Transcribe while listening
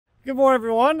Good morning,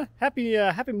 everyone. Happy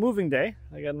moving day.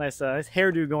 I got a nice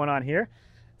hairdo going on here.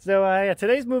 So yeah,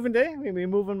 today's moving day. I'm gonna be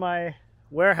moving my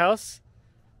warehouse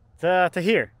to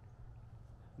here.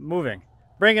 Moving,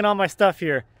 bringing all my stuff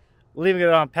here, leaving it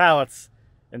on pallets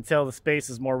until the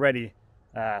space is more ready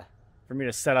for me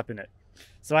to set up in it.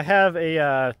 So I have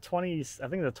a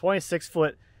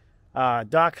 26-foot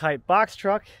dock height box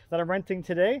truck that I'm renting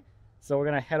today. So we're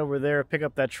gonna head over there, pick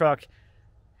up that truck,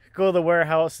 go to the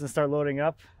warehouse and start loading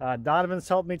up. Donovan's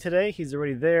helped me today. He's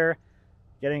already there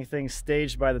getting things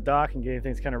staged by the dock and getting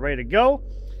things kind of ready to go.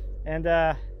 And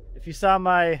if you saw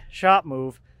my shop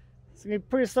move, it's gonna be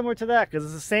pretty similar to that because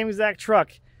it's the same exact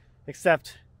truck,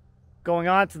 except going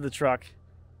onto the truck,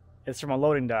 it's from a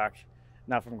loading dock,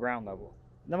 not from ground level.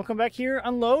 Then we'll come back here,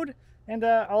 unload, and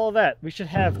all of that. We should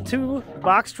have 2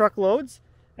 box truck loads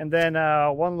and then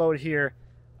 1 load here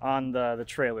on the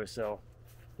trailer. So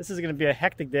this is going to be a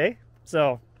hectic day,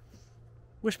 so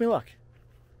wish me luck.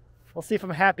 We'll see if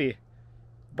I'm happy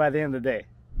by the end of the day.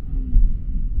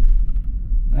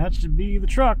 That should be the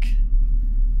truck.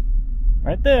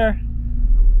 Right there.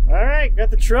 Alright, got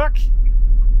the truck.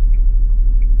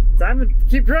 Time to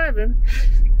keep driving.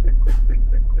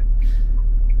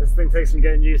 This thing takes some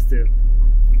getting used to.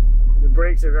 The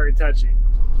brakes are very touchy.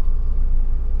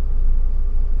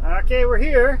 Okay, we're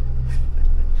here.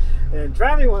 And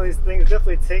driving one of these things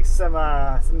definitely takes some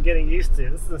getting used to.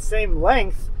 This is the same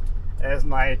length as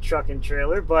my truck and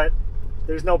trailer, but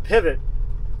there's no pivot,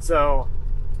 so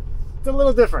it's a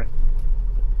little different.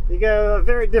 You got a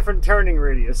very different turning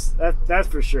radius, that's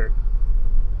for sure.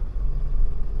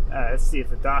 Let's see if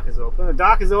the dock is open. The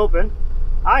dock is open.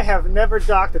 I have never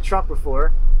docked a truck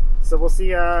before, so we'll see.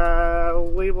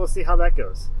 We will see how that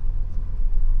goes.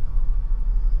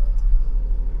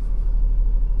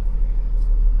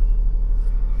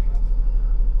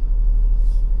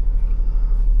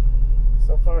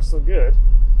 So far, so good.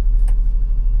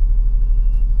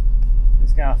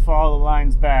 Just gotta follow the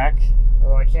lines back,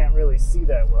 although I can't really see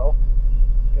that well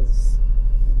because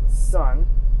the sun.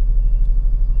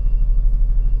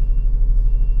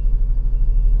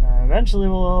 Eventually,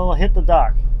 we'll hit the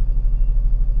dock.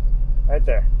 Right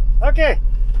there. Okay,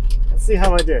 let's see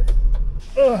how I did.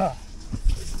 Ugh.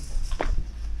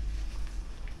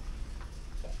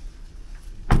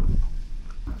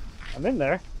 I'm in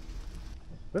there.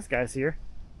 This guy's here.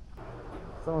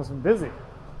 Someone's been busy.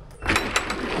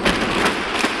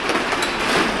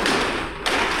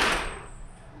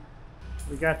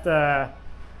 We got the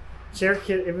chair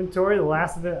kit inventory, the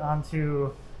last of it,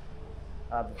 onto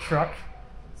the truck.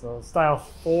 So style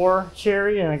 4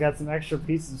 cherry, and I got some extra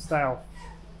pieces of style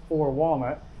 4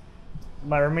 walnut.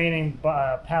 My remaining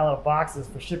pallet of boxes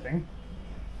for shipping.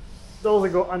 Those will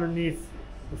go underneath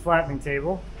the flattening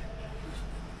table.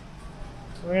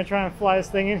 We're gonna try and fly this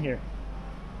thing in here.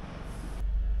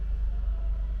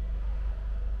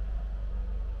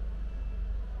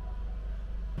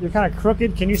 You're kind of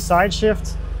crooked. Can you side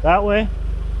shift that way?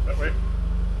 That way?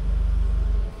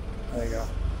 There you go.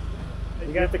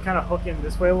 You got to kind of hook in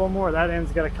this way a little more. That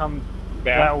end's got to come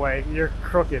that way. You're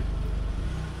crooked.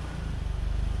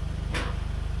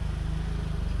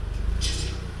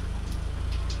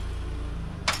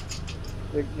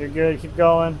 You're good. Keep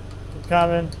going. Keep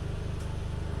coming.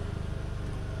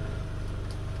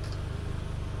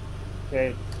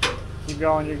 Okay, keep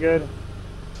going, you're good.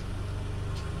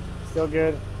 Still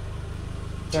good.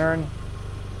 Turn.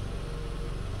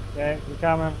 Okay, you're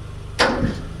coming.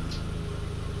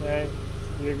 Okay,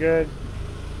 you're good.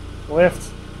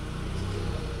 Lift.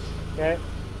 Okay.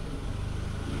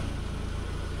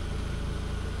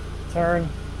 Turn.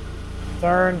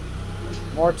 Turn.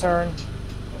 More turn.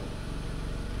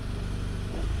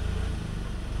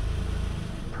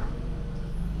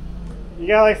 You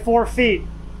got like 4 feet.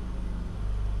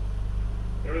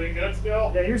 Everything good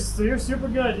still? Yeah, you're super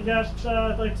good. You got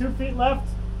like 2 feet left.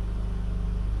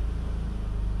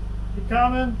 Keep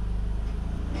coming.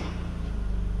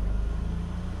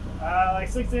 Like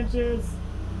 6 inches.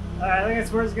 I think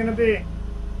that's where it's gonna be.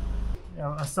 You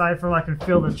know, aside from I can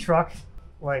feel the truck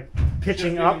like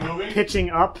pitching up.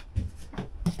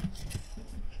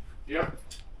 Yep.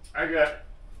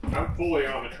 I'm fully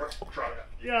on the truck.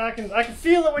 Yeah, I can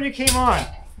feel it when you came on.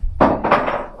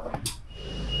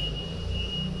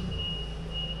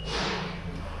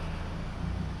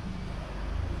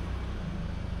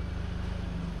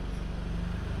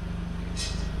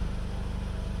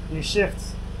 You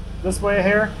shift this way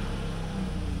here.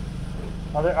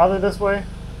 Other this way.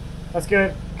 That's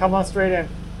good. Come on straight in.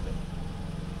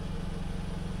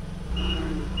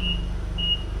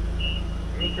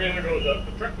 The trailer goes up.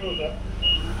 The truck goes up.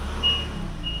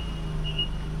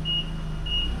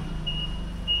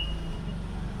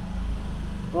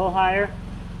 A little higher.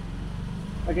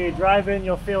 Okay, drive in,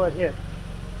 you'll feel it hit.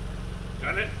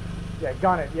 Gun it? Yeah,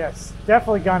 gun it, yes.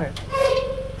 Definitely gun it.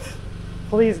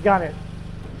 Please gun it.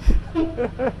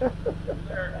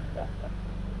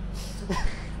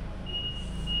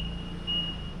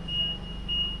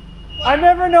 I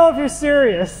never know if you're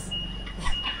serious.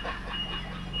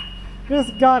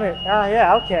 Just gun it.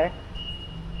 Yeah, okay.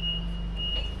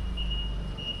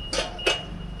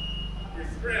 You're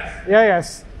stressed. Yeah,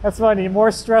 yes. That's what I need.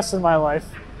 More stress in my life.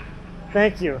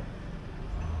 Thank you.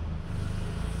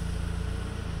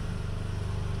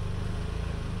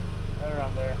 Right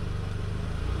around there.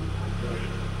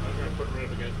 I'm going to put right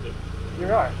up against it.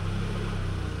 You are.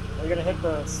 We're going to hit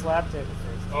the slab table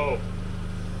first. Oh.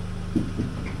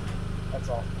 That's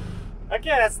all. Okay,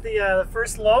 that's the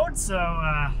first load, so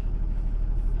I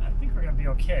think we're going to be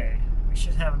okay. We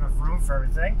should have enough room for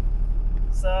everything.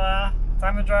 So,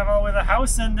 time to drive all the way to the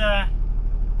house and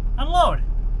unload.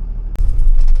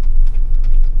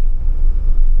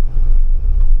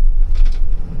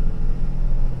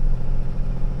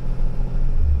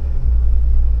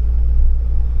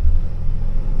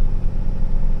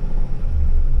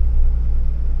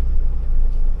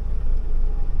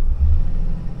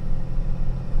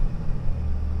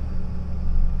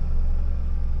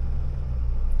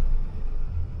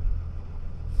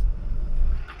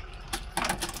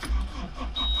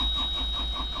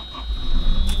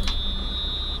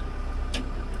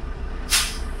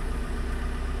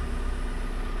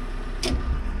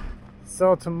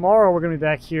 So tomorrow we're going to be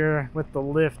back here with the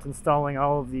lift installing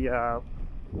all of the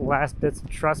last bits of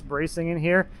truss bracing in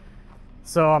here.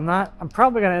 So I'm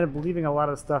probably going to end up leaving a lot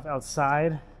of stuff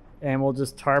outside, and we'll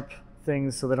just tarp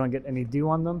things so they don't get any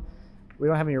dew on them. We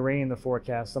don't have any rain in the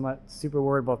forecast, so I'm not super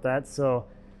worried about that. So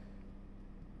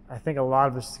I think a lot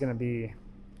of it's going to be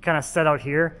kind of set out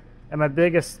here. And my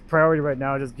biggest priority right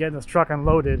now is just getting this truck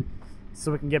unloaded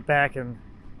so we can get back and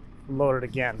load it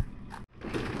again.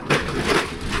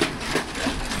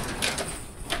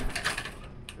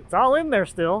 It's all in there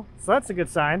still, so that's a good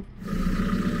sign.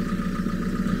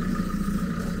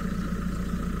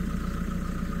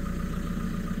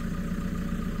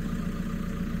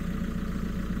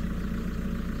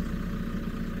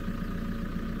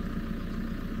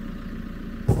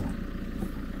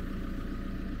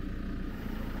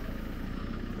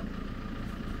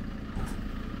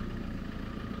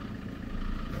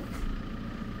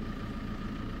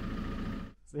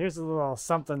 So here's a little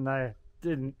something I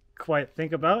didn't quite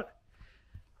think about.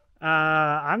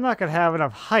 I'm not gonna have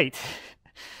enough height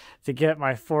to get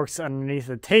my forks underneath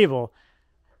the table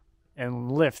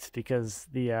and lift, because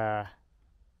the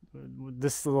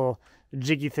this little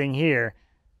jiggy thing here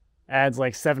adds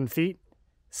like 7 feet.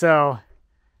 So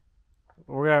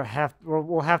we'll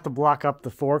have to block up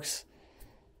the forks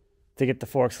to get the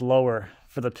forks lower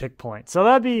for the pick point. So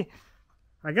that'd be,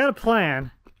 I got a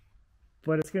plan,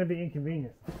 but it's gonna be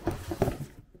inconvenient.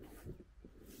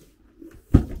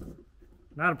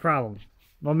 Not a problem.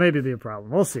 Well, maybe be a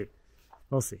problem. We'll see.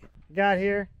 We'll see. Got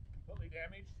here. Completely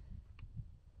damaged.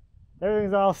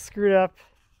 Everything's all screwed up.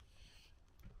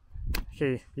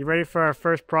 Okay, you ready for our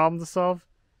first problem to solve?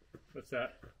 What's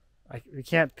that? We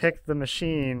can't pick the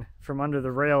machine from under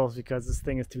the rails because this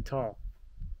thing is too tall.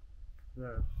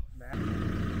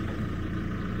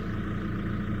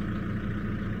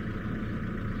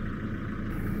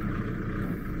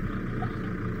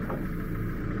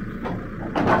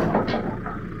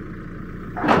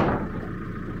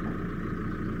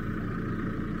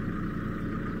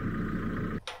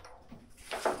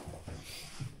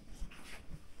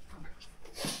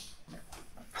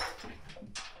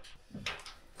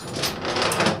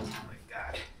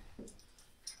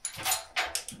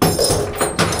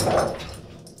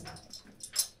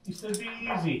 You said be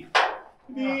easy.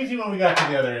 Be easy when we got to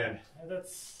the other end.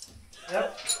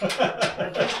 Yep.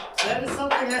 That is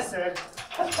something I said.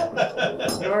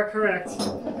 You are correct.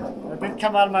 That didn't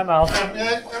come out of my mouth. I'm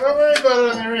not worried about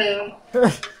it on the other end.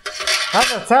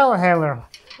 I'm a talent handler.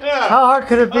 Yeah. How hard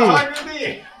could it be? How hard could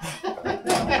it be?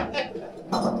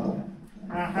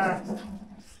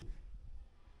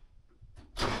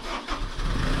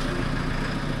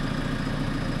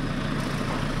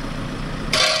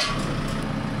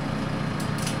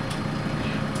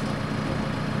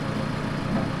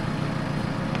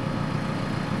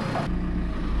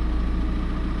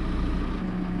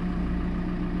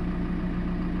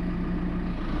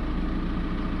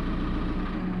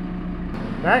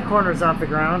 That corner's off the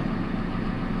ground.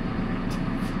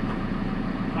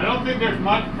 I don't think there's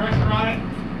much pressure on it.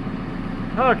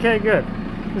 Okay, good.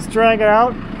 Just drag it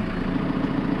out.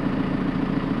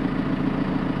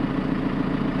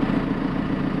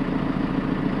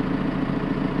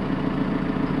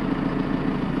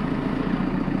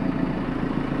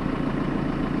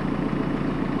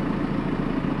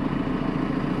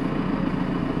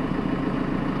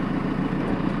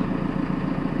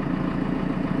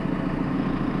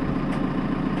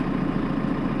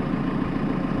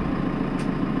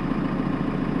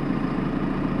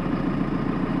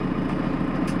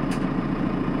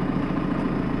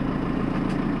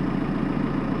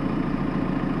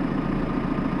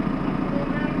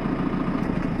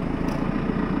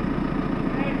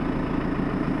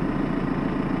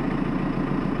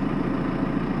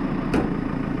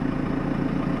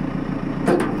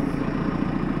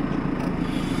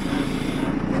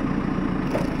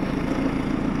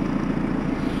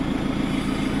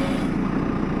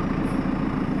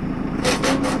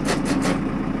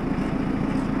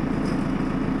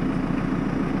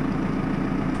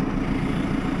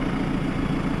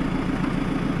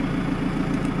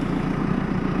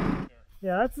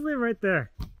 Yeah, let's leave right there.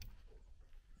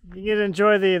 You get to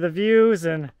enjoy the views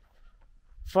and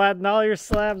flatten all your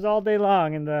slabs all day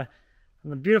long in the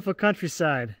beautiful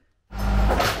countryside.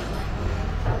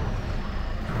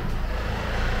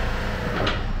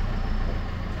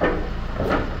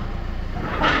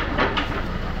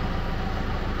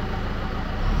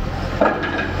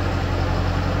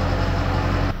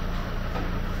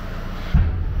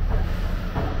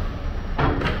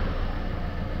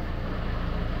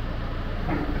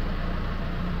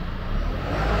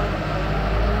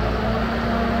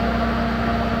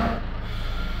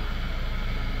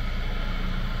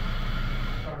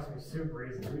 Super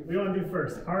easy. We want to do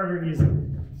first, hard or easy?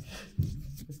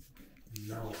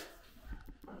 No.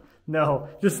 No,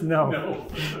 just no. No.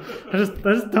 I just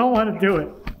don't want to do it.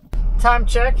 Time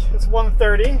check, it's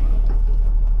 1:30.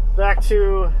 Back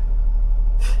to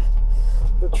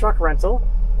the truck rental.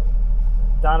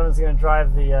 Donovan's gonna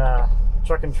drive the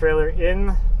truck and trailer in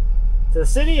to the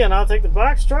city, and I'll take the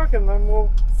box truck, and then we'll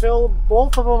fill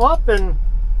both of them up and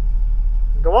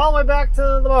go all the way back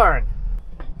to the barn.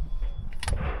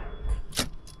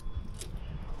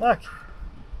 Look.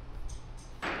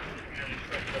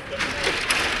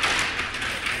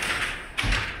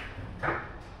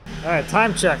 All right,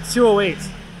 time check, 2:08.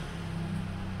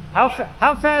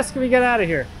 How fast can we get out of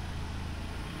here?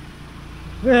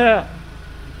 Yeah.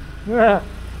 Yeah.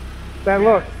 That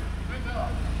look.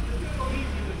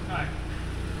 How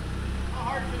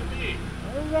hard can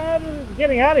it be?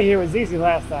 Getting out of here was easy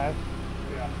last time.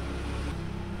 Yeah.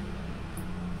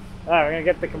 All right, we're gonna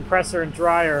get the compressor and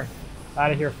dryer out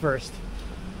of here first.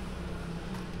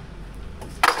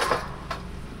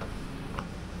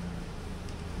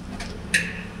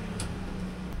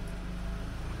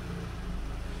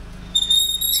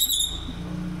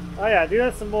 Oh yeah, do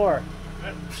that some more.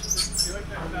 You like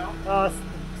that sound? Oh,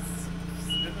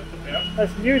 Isn't it the best?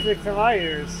 that's music to my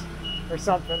ears, or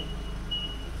something.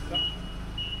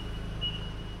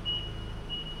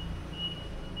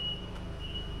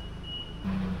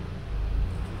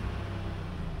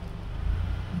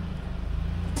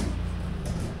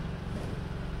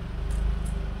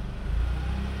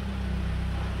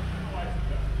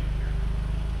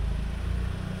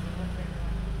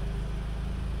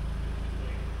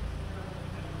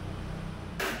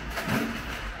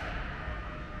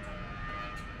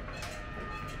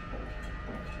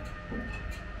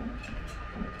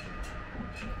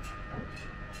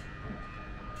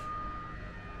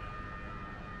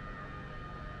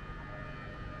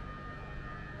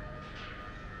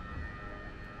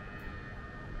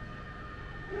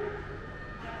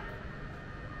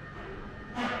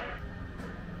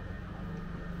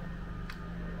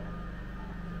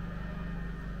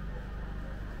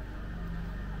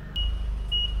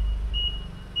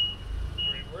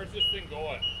 Where's this thing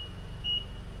going?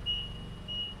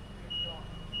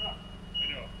 I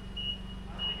know.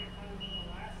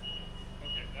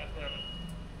 Okay, that's what I was.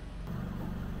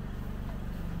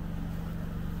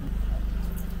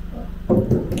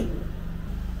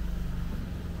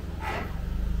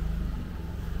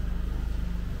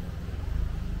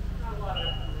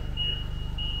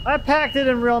 I packed it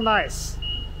in real nice.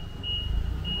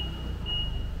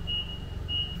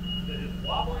 Is it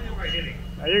wobbling or am I hitting?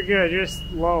 Oh, you're good. You're just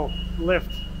low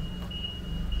lift.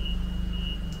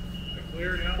 I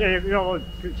clear now? Yeah, you know,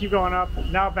 keep going up.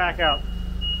 Now back out.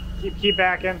 Keep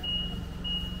backing.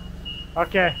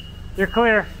 Okay, you're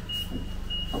clear.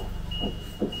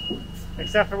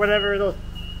 Except for whatever those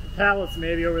pallets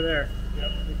maybe over there.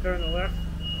 Yep. You turn the left.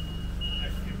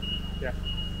 Thank you. Yeah.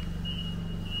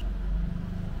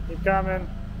 Keep coming.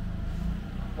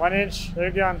 1 inch. There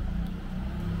you go.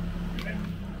 Okay.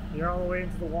 You're all the way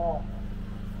into the wall.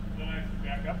 Then I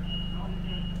back up.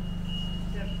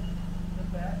 Get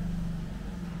back.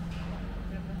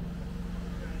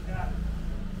 Got it.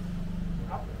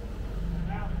 Up and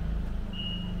down.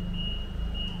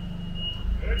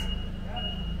 Good. Got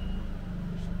it.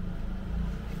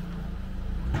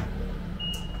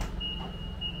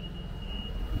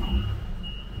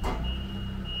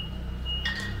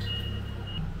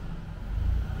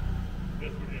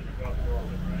 This would just be off the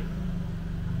orbit, right?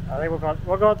 I think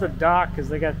we'll go out the dock because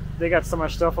they got so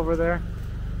much stuff over there.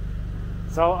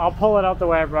 So I'll pull it out the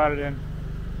way I brought it in.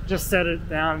 Just set it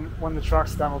down. When the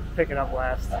truck's done, we'll pick it up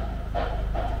last.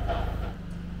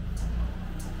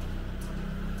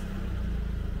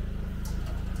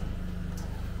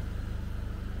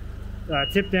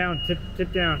 Tip down,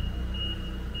 tip down.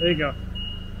 There you go.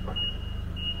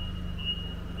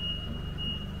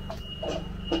 There's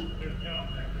a down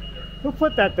back right there. Who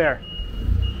put that there?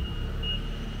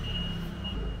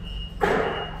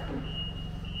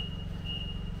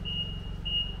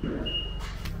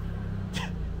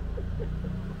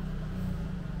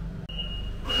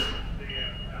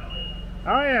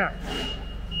 Oh yeah.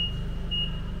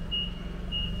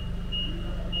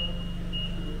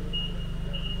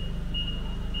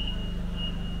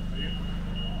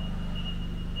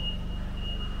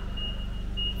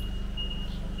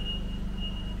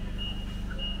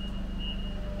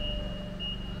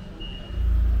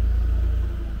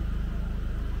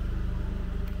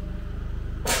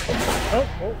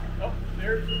 Oh, Oh,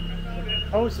 there's I found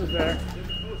it. post is there. There's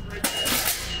a post right there. There's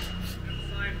a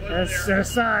sign was That's there. a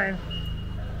sign.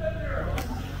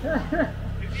 It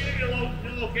needed a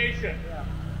new location. Yeah.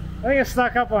 I think it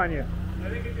snuck up on you. I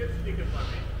think it did sneak up on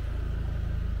me.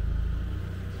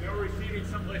 They were receiving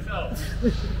someplace else.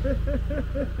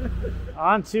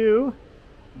 On to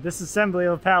disassembly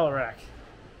of a pallet rack.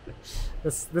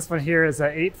 This one here is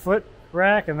an 8-foot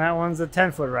rack, and that one's a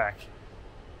 10-foot rack.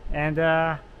 And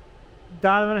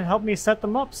Donovan helped me set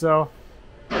them up, so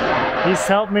he's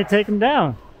helped me take them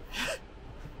down.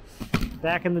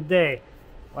 Back in the day,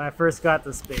 when I first got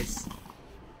this space,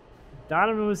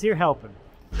 Donovan was here helping.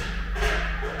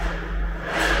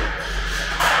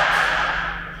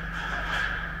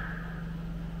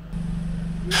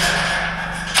 Do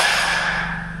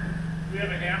we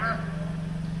have a hammer?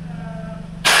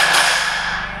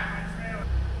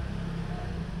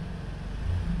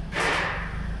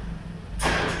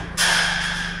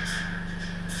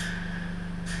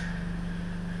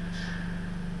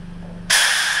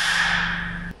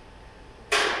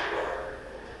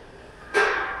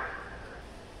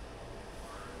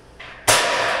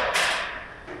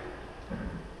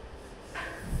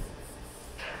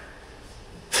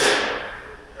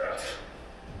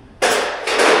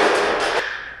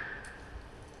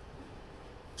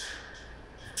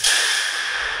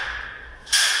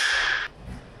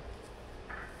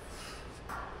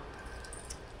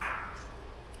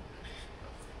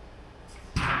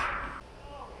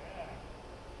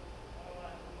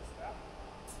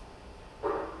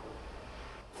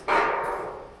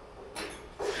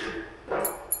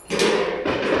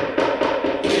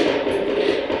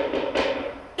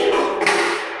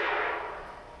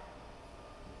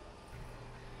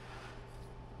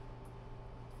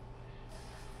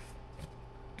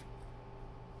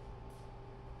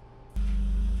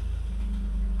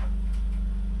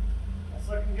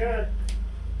 Looking good.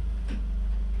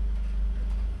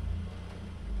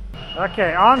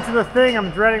 Okay, on to the thing I'm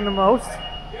dreading the most.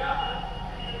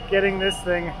 Getting this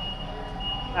thing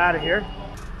out of here.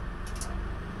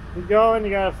 Keep going,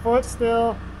 you got a foot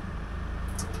still.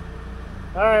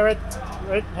 Alright,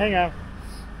 right, hang on.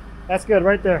 That's good,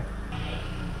 right there.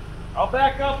 I'll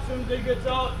back up as soon as it gets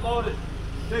out loaded.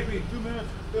 Take me 2 minutes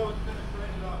to fill it,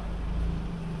 finish it up.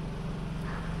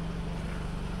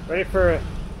 Ready for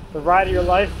the ride of your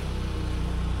life?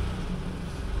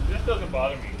 This doesn't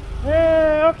bother me.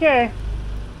 Okay.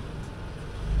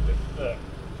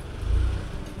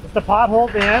 It's the pothole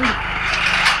at the end.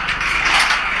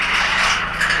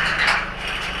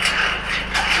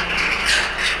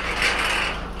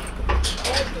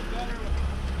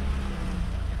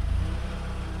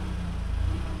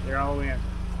 You're all in.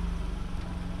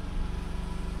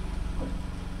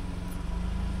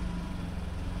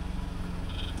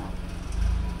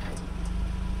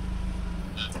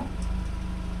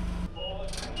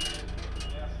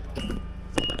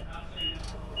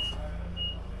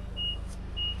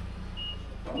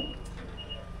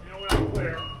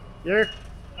 You're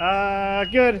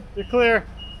good. You're clear.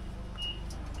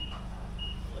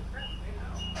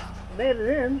 Made it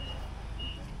in.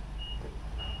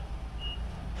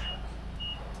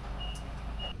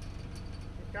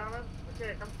 Keep coming.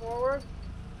 Okay, come forward.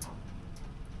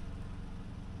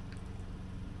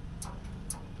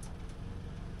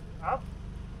 Up.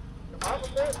 Come up a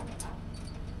bit.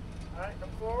 All right, come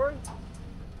forward.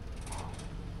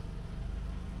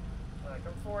 All right,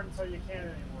 come forward until you can't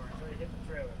anymore, until you hit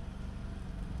the trailer.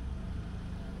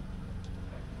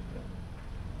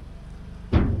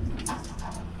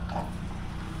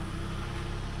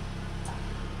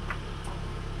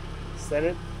 Set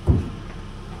it.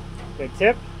 Okay,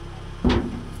 tip.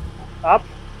 Up.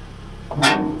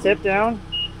 Tip down.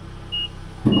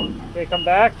 Okay, come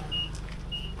back.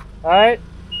 All right.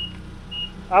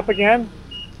 Up again.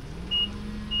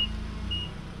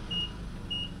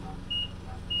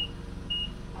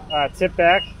 Tip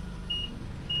back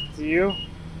to you.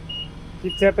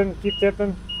 Keep tipping, keep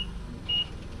tipping.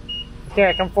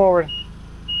 Okay, come forward.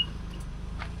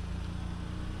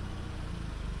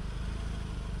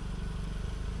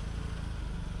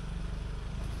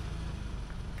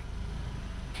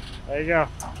 There you go.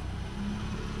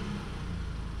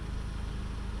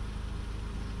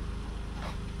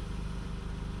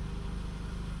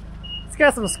 Let's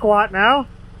get some squat now.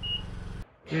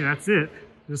 Okay, that's it.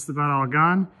 Just about all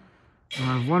gone.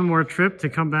 I'll have one more trip to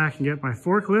come back and get my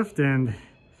forklift and a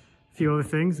few other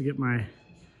things to get my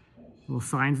little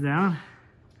signs down.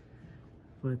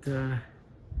 But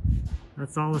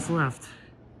that's all that's left.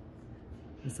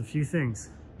 Just a few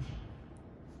things.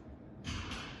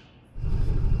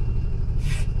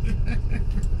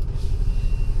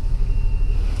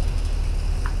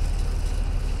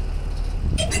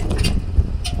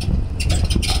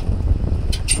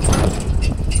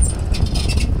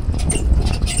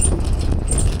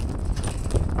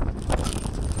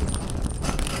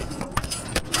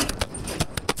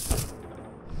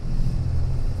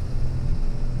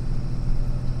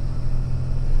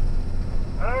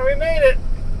 We made it!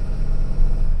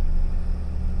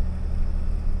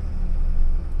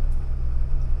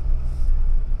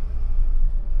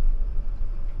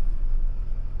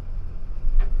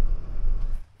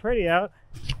 Pretty out.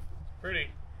 Pretty.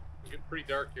 It's getting pretty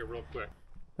dark here real quick.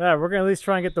 Yeah, we're gonna at least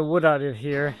try and get the wood out of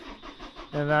here.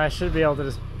 And I should be able to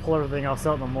just pull everything else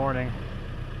out in the morning.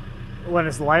 When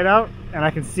it's light out and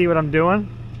I can see what I'm doing.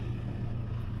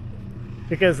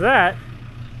 Because that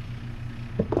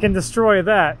can destroy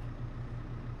that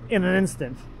in an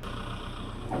instant.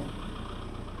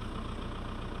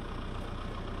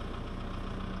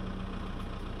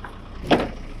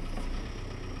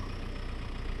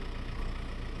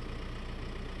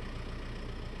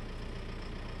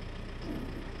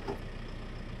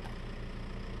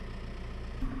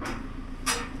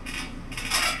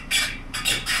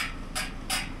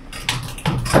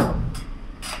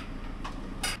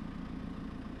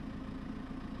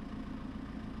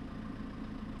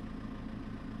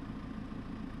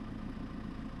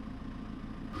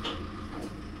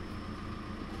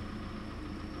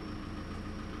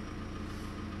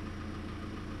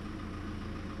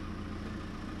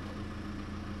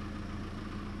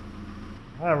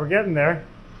 All right, we're getting there.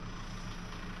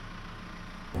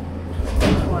 Yeah,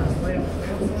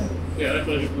 that's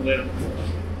what I just laid up.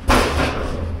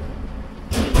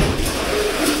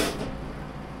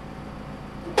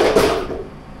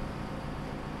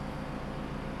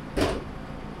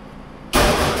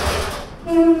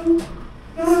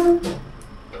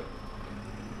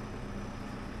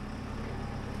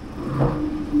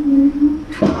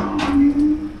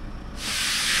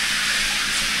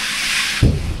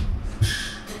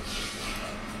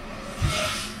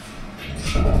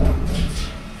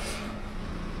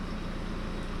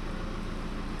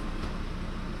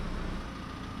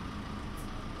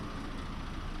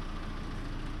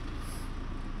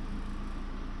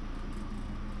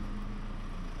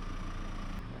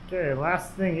 Okay,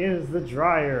 last thing is the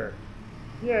dryer.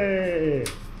 Yay!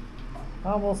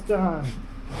 Almost done.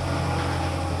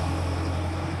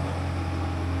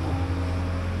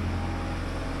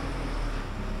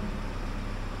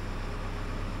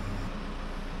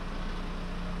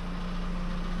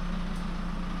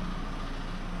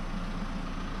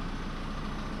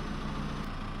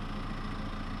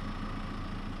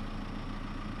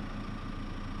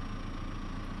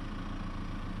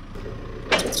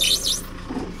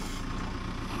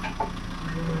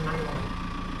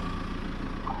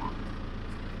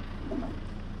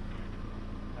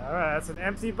 Alright, that's an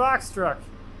empty box truck.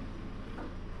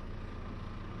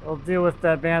 We'll deal with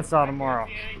that bandsaw tomorrow.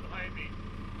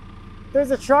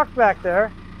 There's a truck back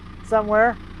there,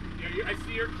 somewhere. Yeah, I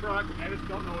see your truck. I just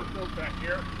don't know what's built back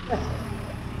here.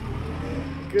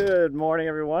 Good morning,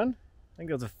 everyone. I think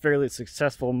it was a fairly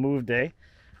successful move day.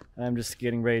 I'm just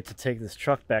getting ready to take this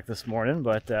truck back this morning,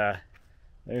 but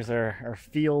there's our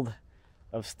field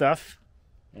of stuff,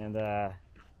 and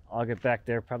I'll get back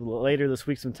there probably later this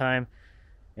week sometime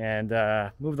and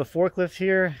move the forklift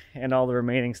here and all the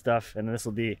remaining stuff, and this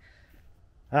will be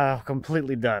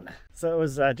completely done. So it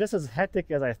was just as hectic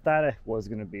as I thought it was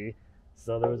going to be.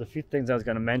 So there was a few things I was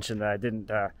going to mention that I didn't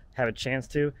have a chance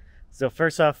to. So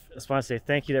first off, I just want to say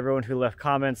thank you to everyone who left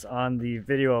comments on the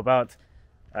video about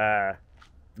the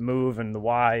move and the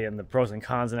why and the pros and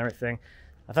cons and everything.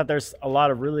 I thought there's a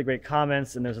lot of really great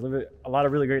comments and there's a lot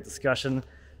of really great discussion.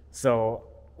 So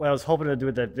what I was hoping to do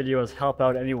with that video is help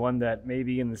out anyone that may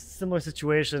be in a similar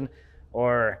situation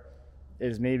or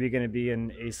is maybe going to be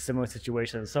in a similar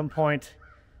situation at some point,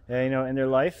 you know, in their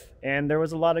life. And there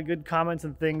was a lot of good comments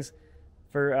and things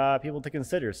for people to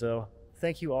consider. So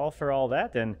thank you all for all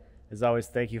that. And as always,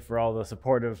 thank you for all the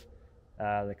supportive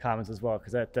the comments as well,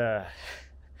 because that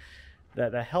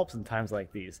helps in times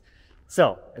like these.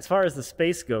 So as far as the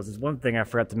space goes, there's one thing I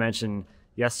forgot to mention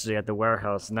yesterday at the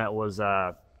warehouse, and that was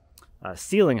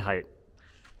ceiling height.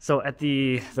 So at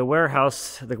the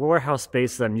warehouse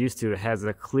space that I'm used to has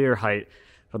a clear height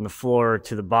from the floor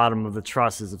to the bottom of the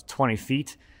trusses of 20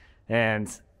 feet.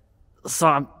 And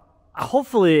so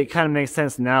hopefully it kind of makes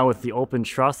sense now with the open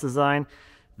truss design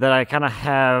that I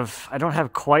don't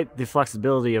have quite the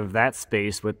flexibility of that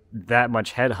space with that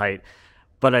much head height,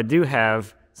 but I do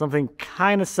have something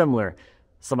kind of similar.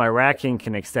 So my racking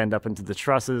can extend up into the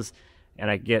trusses, and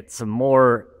I get some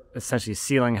more essentially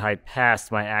ceiling height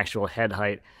past my actual head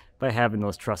height by having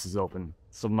those trusses open.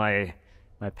 So my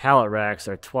pallet racks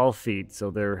are 12 feet,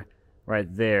 so they're right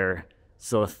there.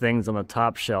 So things on the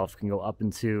top shelf can go up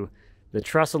into the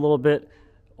truss a little bit.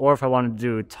 Or if I want to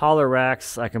do taller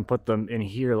racks, I can put them in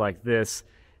here like this.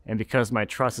 And because my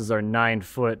trusses are 9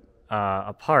 foot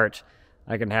apart,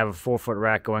 I can have a 4-foot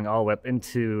rack going all the way up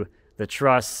into the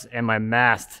truss, and my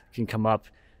mast can come up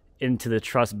into the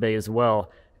truss bay as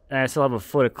well. And I still have a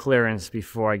foot of clearance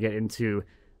before I get into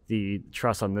the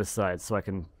truss on this side. So I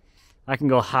can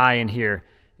go high in here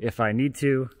if I need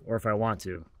to or if I want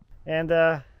to. And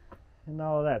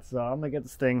all of that. So I'm gonna get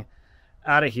this thing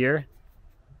out of here.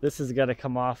 This has got to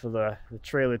come off of the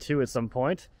trailer too at some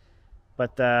point,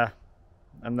 but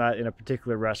I'm not in a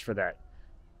particular rush for that.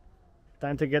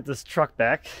 Time to get this truck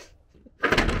back,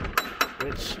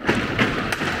 which,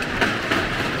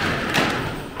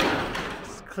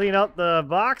 let's clean out the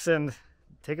box and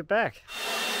take it back.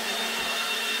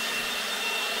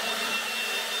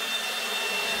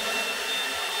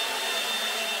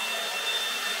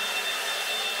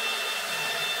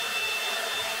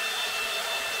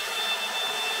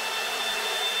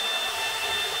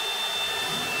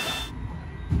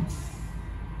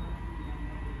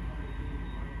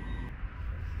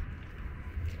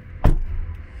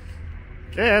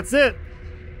 Okay, that's it.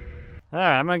 All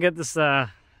right, I'm gonna get this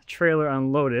trailer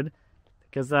unloaded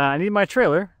because I need my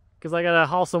trailer because I gotta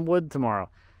haul some wood tomorrow.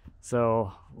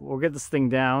 So we'll get this thing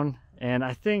down, and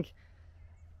I think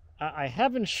I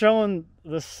haven't shown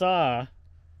the saw,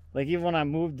 like even when I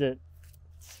moved it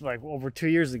like over 2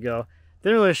 years ago,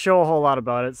 didn't really show a whole lot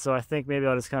about it. So I think maybe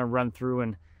I'll just kind of run through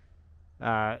and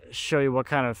show you what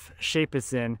kind of shape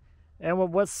it's in and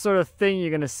what sort of thing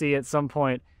you're gonna see at some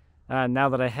point. Now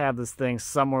that I have this thing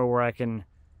somewhere where I can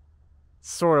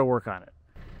sort of work on it.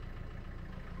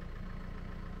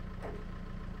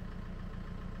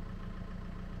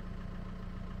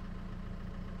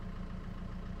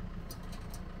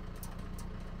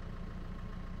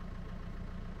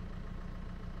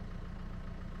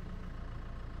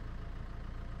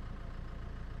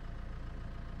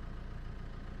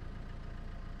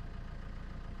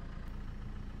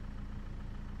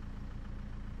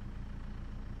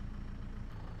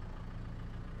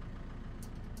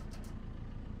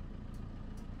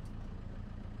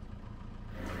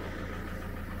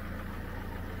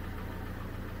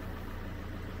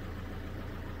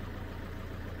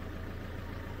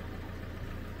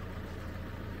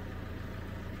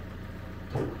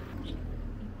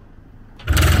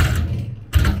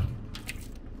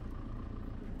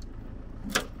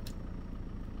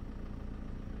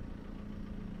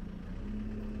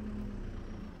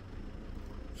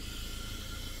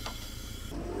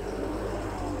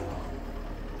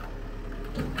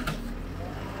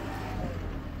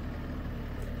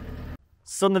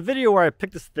 So in the video where I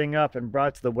picked this thing up and brought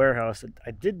it to the warehouse, I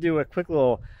did do a quick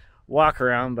little walk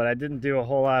around, but I didn't do a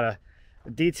whole lot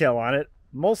of detail on it,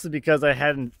 mostly because I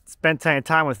hadn't spent any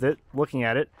time with it, looking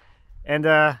at it. And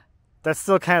that's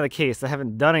still kind of the case. I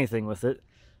haven't done anything with it,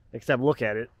 except look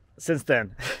at it, since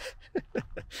then.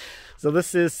 So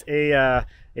this is a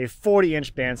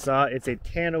 40-inch bandsaw. It's a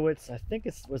Tanowitz, I think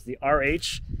it was the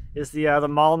RH is the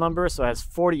model number, so it has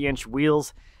 40-inch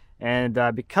wheels. And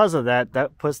because of that,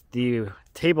 that puts the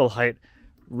table height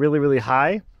really, really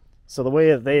high. So the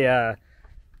way that they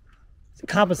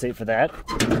compensate for that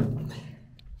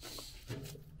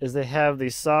is they have the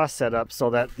saw set up so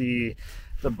that the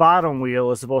bottom wheel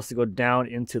is supposed to go down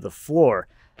into the floor.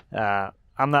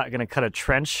 I'm not going to cut a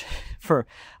trench for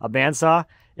a bandsaw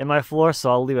in my floor,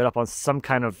 so I'll leave it up on some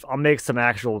kind of, I'll make an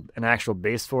actual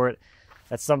base for it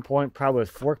at some point, probably with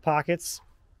fork pockets.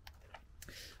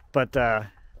 But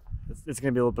it's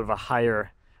going to be a little bit of a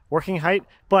higher working height.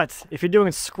 But if you're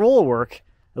doing scroll work,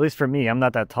 at least for me, I'm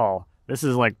not that tall. This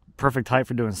is like perfect height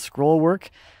for doing scroll work.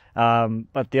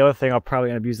 But the other thing I'll probably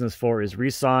end up using this for is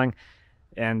resawing,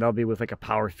 and I'll be with like a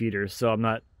power feeder. So I'm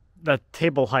not, the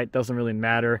table height doesn't really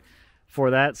matter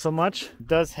for that so much. It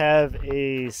does have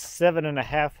a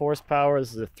 7.5 horsepower.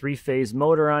 This is a 3-phase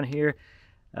motor on here.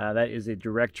 That is a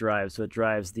direct drive, so it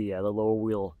drives the lower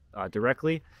wheel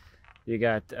directly. You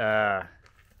got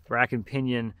rack and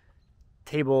pinion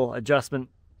table adjustment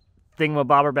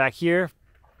thingamabobber back here.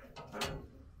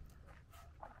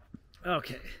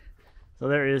 Okay, so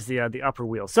there is the upper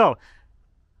wheel. So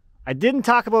I didn't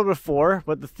talk about it before,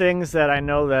 but the things that I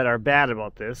know that are bad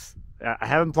about this, I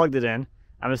haven't plugged it in.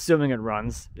 I'm assuming it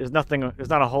runs. There's not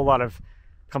a whole lot of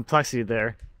complexity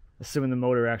there, assuming the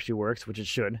motor actually works, which it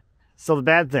should. So the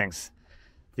bad things,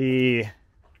 the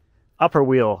upper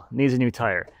wheel needs a new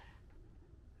tire.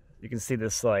 You can see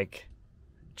this like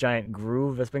giant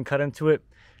groove that's been cut into it.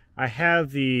 I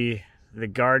have the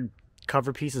guard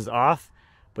cover pieces off,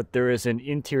 but there is an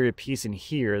interior piece in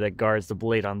here that guards the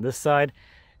blade on this side,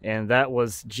 and that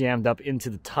was jammed up into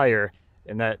the tire,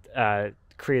 and that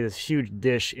created this huge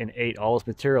dish and ate all this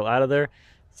material out of there.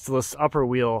 So this upper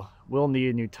wheel will need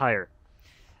a new tire.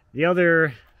 The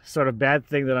other sort of bad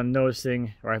thing that I'm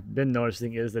noticing, or I've been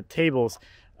noticing, is the tables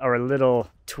are a little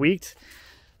tweaked.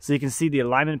 So you can see the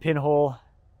alignment pinhole.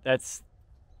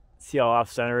 See how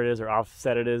off-center it is, or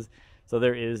offset it is. So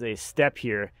there is a step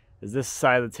here. This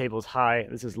side of the table is high,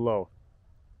 this is low.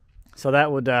 So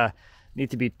that would need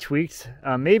to be tweaked.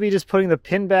 Maybe just putting the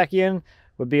pin back in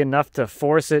would be enough to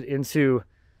force it into,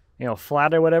 you know,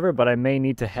 flat or whatever, but I may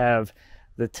need to have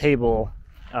the table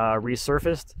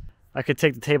resurfaced. I could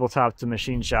take the tabletop to the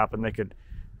machine shop and they could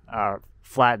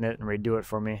flatten it and redo it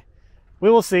for me. We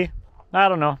will see. I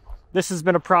don't know. This has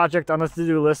been a project on the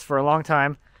to-do list for a long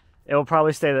time. It will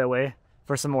probably stay that way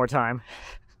for some more time.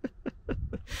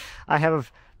 I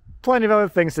have plenty of other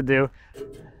things to do.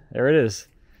 There it is.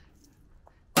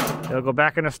 It'll go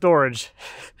back into storage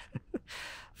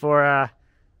for a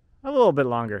little bit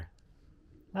longer.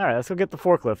 All right, let's go get the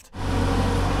forklift.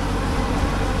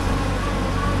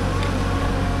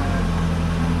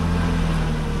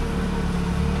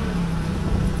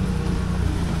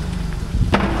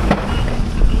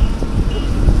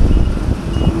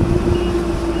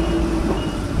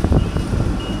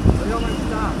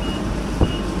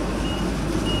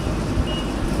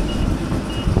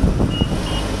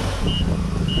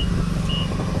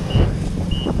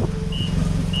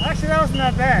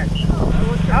 Not bad.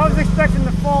 I was expecting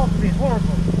the fall to be horrible.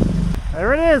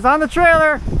 There it is on the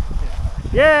trailer.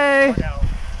 Yay!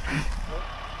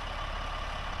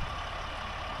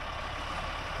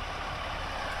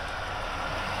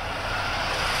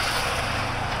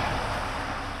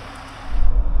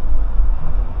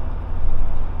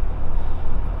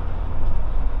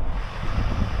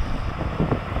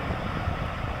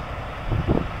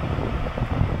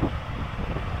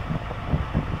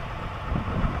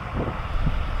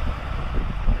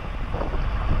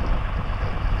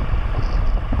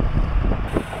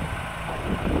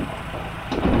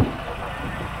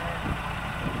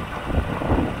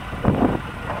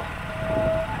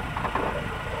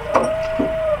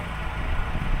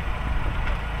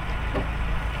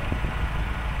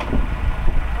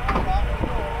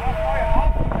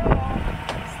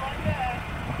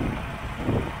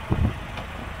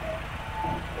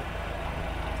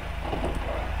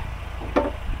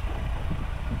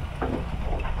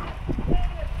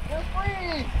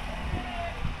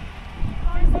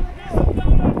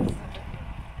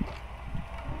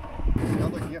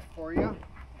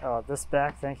 Oh, this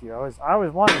back, thank you. I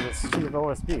always wanted this sheet of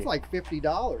OSB. It's like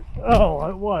 $50. Oh,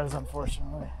 it was,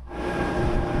 unfortunately.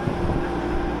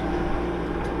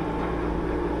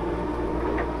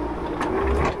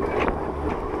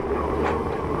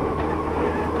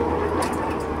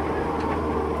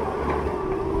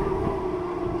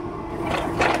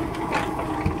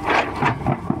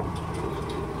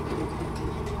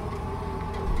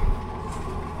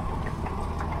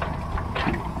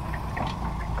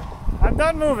 I'm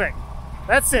done moving.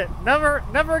 That's it. Never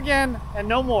again, and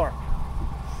no more.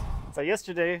 So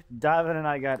yesterday, Davin and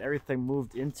I got everything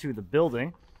moved into the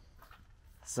building.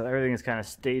 So everything is kind of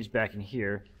staged back in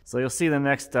here. So you'll see the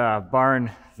next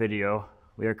barn video.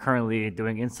 We are currently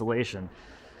doing insulation.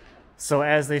 So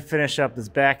as they finish up this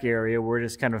back area, we're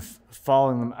just kind of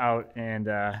following them out and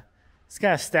just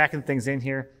kind of stacking things in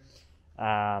here.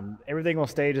 Everything will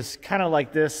stay just kind of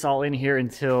like this, all in here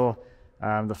until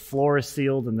the floor is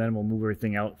sealed, and then we'll move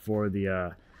everything out for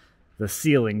the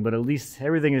ceiling. But at least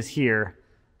everything is here,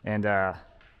 and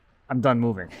I'm done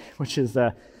moving, which is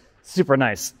super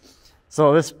nice.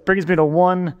 So this brings me to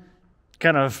one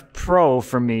kind of pro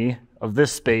for me of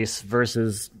this space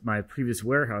versus my previous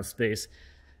warehouse space,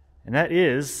 and that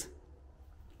is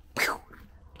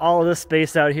all of this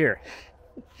space out here.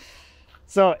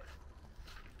 So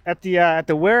at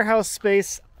the warehouse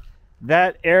space,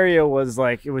 that area was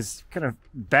like, it was kind of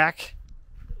back.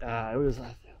 It was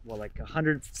well, like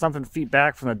 100 something feet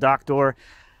back from the dock door.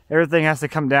 Everything has to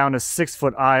come down a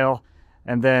 6-foot aisle,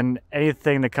 and then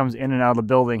anything that comes in and out of the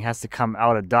building has to come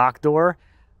out a dock door,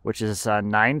 which is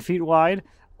 9 feet wide.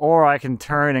 Or I can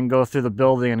turn and go through the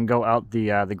building and go out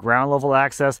the ground level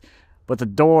access. but the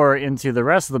door into the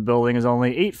rest of the building is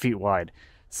only 8 feet wide.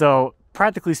 So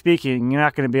practically speaking, you're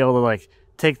not going to be able to like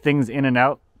take things in and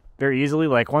out very easily.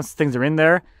 Like once things are in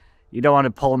there, you don't want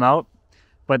to pull them out.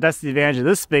 But that's the advantage of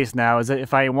this space now, is that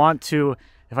if I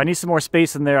need some more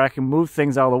space in there, I can move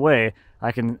things out of the way.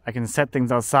 I can set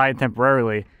things outside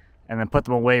temporarily and then put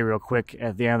them away real quick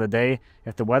at the end of the day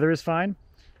if the weather is fine.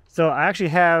 So I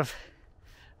actually have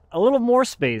a little more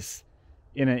space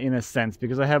in a sense,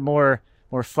 because I have more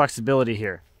flexibility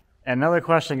here. And another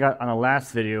question I got on the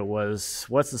last video was,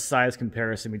 what's the size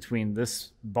comparison between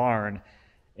this barn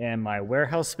and my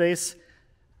warehouse space?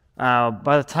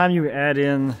 By the time you add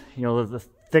in, the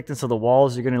thickness of the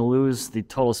walls, you're going to lose the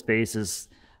total space is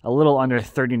a little under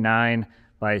 39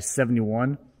 by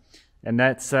 71. And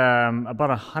that's about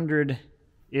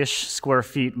 100-ish square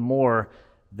feet more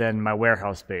than my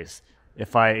warehouse space.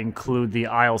 If I include the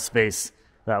aisle space,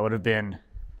 that would have been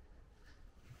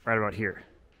right about here.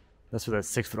 That's where that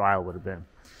 6-foot aisle would have been.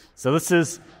 So this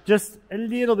is just a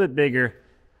little bit bigger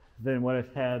than what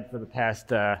I've had for the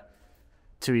past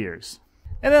 2 years.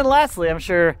 And then lastly, I'm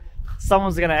sure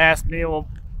someone's going to ask me, well,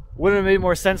 wouldn't it make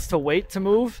more sense to wait to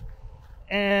move?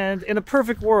 And in a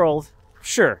perfect world,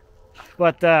 sure.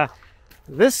 But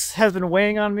this has been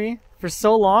weighing on me for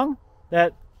so long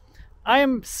that I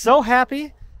am so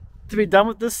happy to be done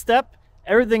with this step.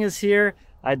 Everything is here.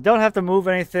 I don't have to move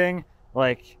anything,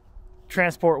 like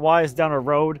transport-wise down a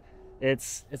road.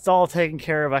 It's all taken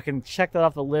care of. I can check that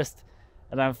off the list,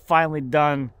 and I'm finally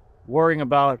done worrying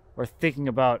about or thinking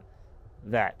about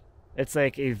that. It's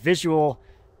like a visual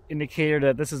indicator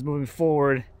that this is moving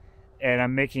forward, and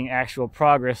I'm making actual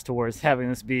progress towards having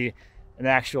this be an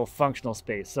actual functional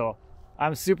space. So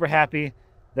I'm super happy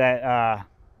that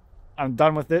I'm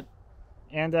done with it,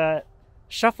 and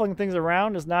shuffling things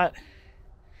around is not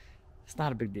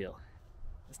a big deal.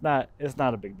 It's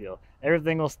not a big deal.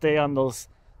 Everything will stay on those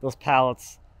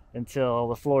pallets until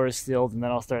the floor is sealed, and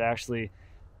then I'll start actually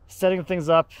setting things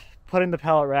up, putting the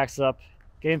pallet racks up,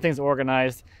 getting things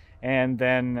organized, and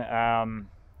then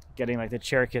getting like the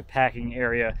chair kit packing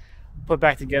area put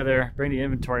back together, bring the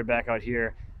inventory back out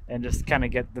here, and just kind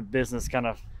of get the business kind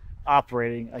of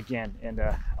operating again, and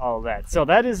all of that. So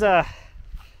that is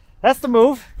that's the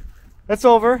move. That's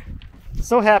over.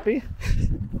 So happy.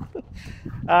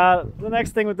 The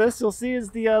next thing with this you'll see is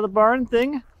the barn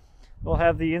thing. We'll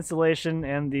have the insulation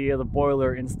and the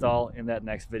boiler install in that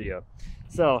next video.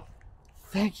 So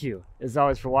thank you as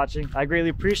always for watching. I greatly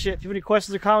appreciate it. If you have any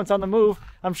questions or comments on the move,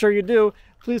 I'm sure you do,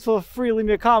 please feel free to leave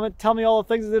me a comment. Tell me all the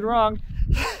things I did wrong.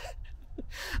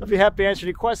 I'll be happy to answer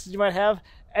any questions you might have.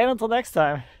 And until next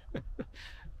time,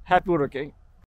 happy woodworking.